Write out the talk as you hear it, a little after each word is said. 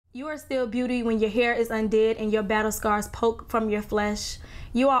You are still beauty when your hair is undid and your battle scars poke from your flesh.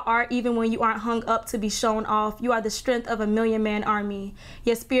 You are art even when you aren't hung up to be shown off. You are the strength of a million-man army.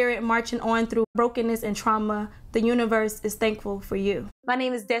 Your spirit marching on through brokenness and trauma. The universe is thankful for you. My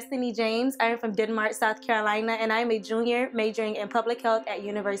name is Destiny James. I am from Denmark, South Carolina, and I am a junior majoring in public health at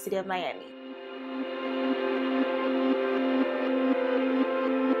University of Miami.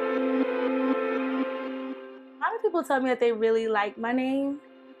 A lot of people tell me that they really like my name.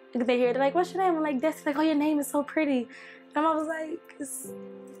 They hear it, they're like, what's your name? I'm like, Destiny. Like, oh, your name is so pretty. And I was like, it's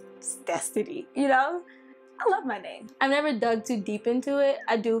Destiny, you know? I love my name. I've never dug too deep into it.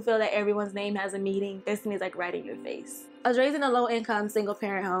 I do feel that everyone's name has a meaning. Destiny is like right in your face. I was raised in a low-income,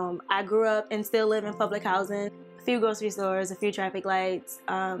 single-parent home. I grew up and still live in public housing. A few grocery stores, a few traffic lights,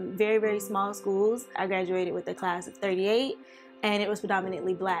 very, very small schools. I graduated with a class of 38, and it was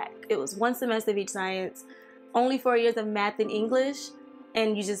predominantly Black. It was one semester of each science, only 4 years of math and English,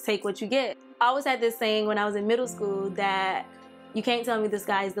 and you just take what you get. I always had this saying when I was in middle school that you can't tell me the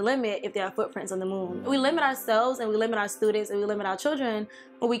sky is the limit if there are footprints on the moon. We limit ourselves and we limit our students and we limit our children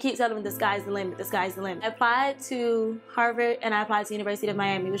when we keep telling them the sky is the limit, the sky is the limit. I applied to Harvard and I applied to University of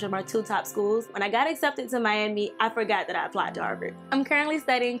Miami, which are my two top schools. When I got accepted to Miami, I forgot that I applied to Harvard. I'm currently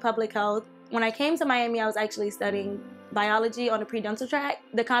studying public health. When I came to Miami, I was actually studying biology on the pre-dental track.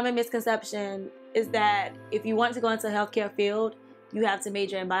 The common misconception is that if you want to go into the healthcare field, you have to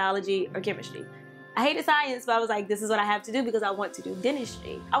major in biology or chemistry. I hated science, but I was like, this is what I have to do because I want to do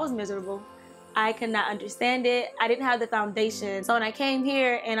dentistry. I was miserable. I could not understand it. I didn't have the foundation. So when I came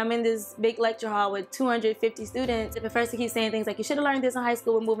here and I'm in this big lecture hall with 250 students, the professor keeps saying things like, you should have learned this in high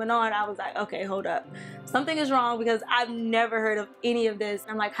school, we're moving on. I was like, okay, hold up. Something is wrong because I've never heard of any of this.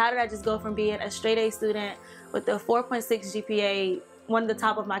 I'm like, how did I just go from being a straight A student with a 4.6 GPA, one of the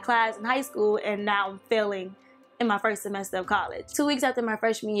top of my class in high school, and now I'm failing in my first semester of college. 2 weeks after my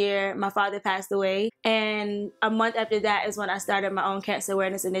freshman year, my father passed away. And a month after that is when I started my own cancer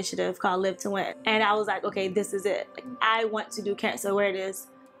awareness initiative called Live to Win. And I was like, okay, this is it. Like, I want to do cancer awareness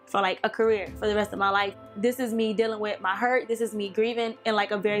for like a career for the rest of my life. This is me dealing with my hurt. This is me grieving in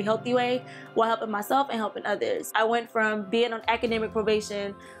like a very healthy way while helping myself and helping others. I went from being on academic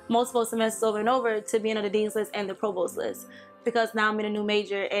probation multiple semesters over and over to being on the dean's list and the provost list, because now I'm in a new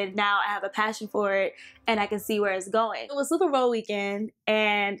major and now I have a passion for it and I can see where it's going. It was Super Bowl weekend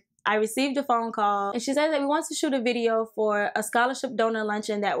and I received a phone call and she said that we want to shoot a video for a scholarship donor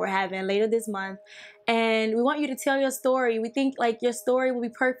luncheon that we're having later this month. And we want you to tell your story. We think like your story will be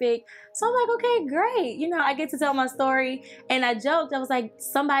perfect. So I'm like, okay, great. You know, I get to tell my story. And I joked, I was like,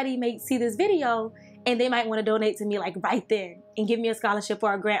 somebody may see this video and they might want to donate to me like right then and give me a scholarship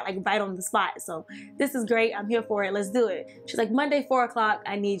or a grant like right on the spot. So this is great. I'm here for it. Let's do it. She's like, Monday, 4 o'clock,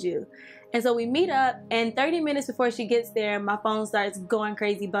 I need you. And so we meet up and 30 minutes before she gets there, my phone starts going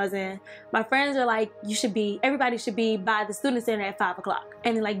crazy, buzzing. My friends are like, everybody should be by the student center at 5 o'clock.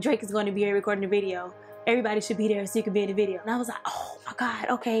 And then like, Drake is going to be here recording the video. Everybody should be there so you can be in the video. And I was like, oh my God,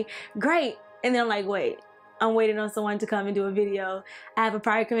 okay, great. And then I'm like, wait. I'm waiting on someone to come and do a video. I have a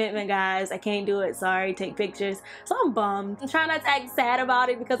prior commitment, guys. I can't do it. Sorry, take pictures. So I'm bummed. I'm trying not to act sad about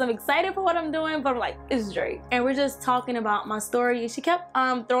it because I'm excited for what I'm doing, but I'm like, it's Drake. And we're just talking about my story. And she kept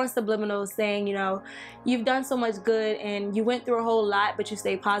throwing subliminals saying, you know, you've done so much good and you went through a whole lot, but you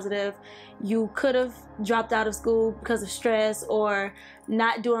stayed positive. You could have dropped out of school because of stress or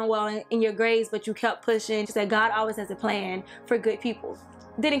not doing well in your grades, but you kept pushing. She said, God always has a plan for good people.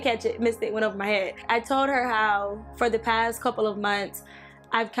 Didn't catch it, missed it, went over my head. I told her how for the past couple of months,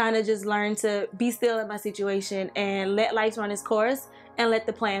 I've kind of just learned to be still in my situation and let life run its course and let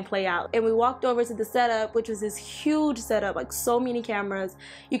the plan play out. And we walked over to the setup, which was this huge setup, like so many cameras.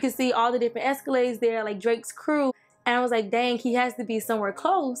 You could see all the different Escalades there, like Drake's crew. And I was like, dang, he has to be somewhere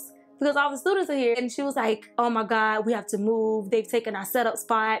close because all the students are here. And she was like, oh my God, we have to move. They've taken our setup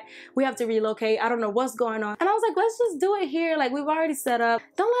spot. We have to relocate. I don't know what's going on. And I was like, let's just do it here. Like, we've already set up.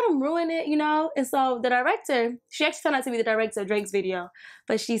 Don't let them ruin it, you know? And so the director, she actually turned out to be the director of Drake's video,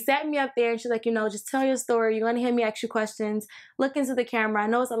 but she sat me up there and she's like, you know, just tell your story. You're gonna hear me ask you questions. Look into the camera. I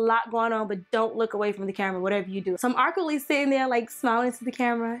know it's a lot going on, but don't look away from the camera, whatever you do. So I'm awkwardly sitting there like smiling into the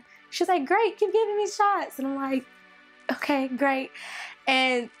camera. She's like, great, keep giving me shots. And I'm like, okay, great.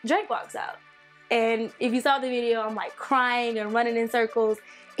 And Drake walks out. And if you saw the video, I'm like crying and running in circles.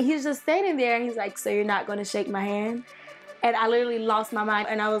 And he's just standing there and he's like, so you're not gonna shake my hand? And I literally lost my mind.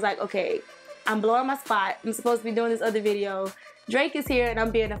 And I was like, okay, I'm blowing my spot. I'm supposed to be doing this other video. Drake is here and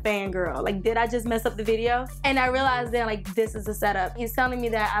I'm being a fangirl. Like, did I just mess up the video? And I realized then, like, this is a setup. He's telling me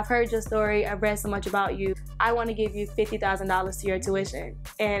that I've heard your story, I've read so much about you. I want to give you $50,000 to your tuition.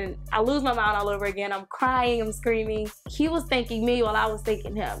 And I lose my mind all over again. I'm crying, I'm screaming. He was thanking me while I was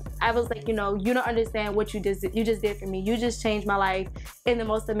thanking him. I was like, you know, you don't understand what you just did for me. You just changed my life in the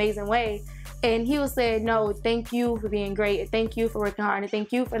most amazing way. And he was saying, no, thank you for being great. Thank you for working hard. And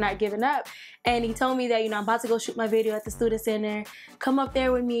thank you for not giving up. And he told me that, you know, I'm about to go shoot my video at the student center. Come up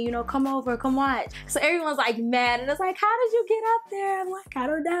there with me, you know, come over, come watch. So everyone's like mad. And it's like, how did you get up there? I'm like, I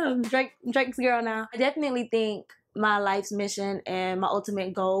don't know. Drake's girl now. I definitely think my life's mission and my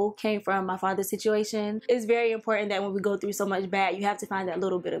ultimate goal came from my father's situation. It's very important that when we go through so much bad, you have to find that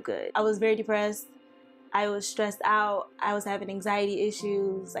little bit of good. I was very depressed. I was stressed out. I was having anxiety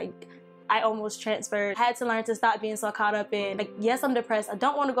issues. Like, I almost transferred. I had to learn to stop being so caught up in, like, yes, I'm depressed. I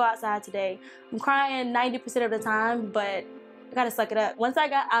don't want to go outside today. I'm crying 90% of the time, but I gotta suck it up. Once I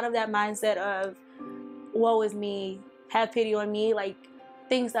got out of that mindset of, woe is me, have pity on me, like,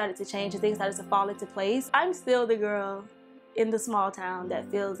 things started to change and things started to fall into place. I'm still the girl in the small town that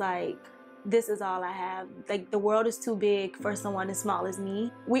feels like this is all I have. Like, the world is too big for someone as small as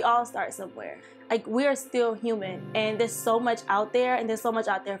me. We all start somewhere. Like, we are still human, and there's so much out there, and there's so much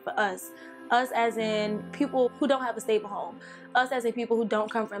out there for us. Us as in people who don't have a stable home. Us as in people who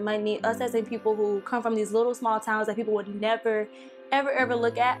don't come from money. Us as in people who come from these little small towns that people would never, ever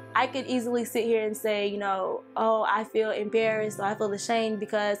look at. I could easily sit here and say, you know, oh, I feel embarrassed or I feel ashamed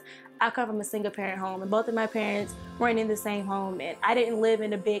because I come from a single parent home and both of my parents weren't in the same home, and I didn't live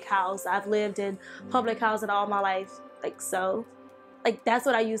in a big house. I've lived in public housing all my life. Like, that's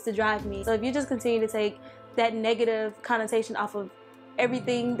what I used to drive me. So if you just continue to take that negative connotation off of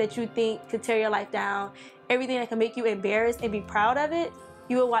everything that you think could tear your life down, everything that can make you embarrassed and be proud of it,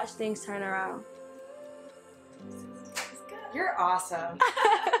 you will watch things turn around. You're awesome.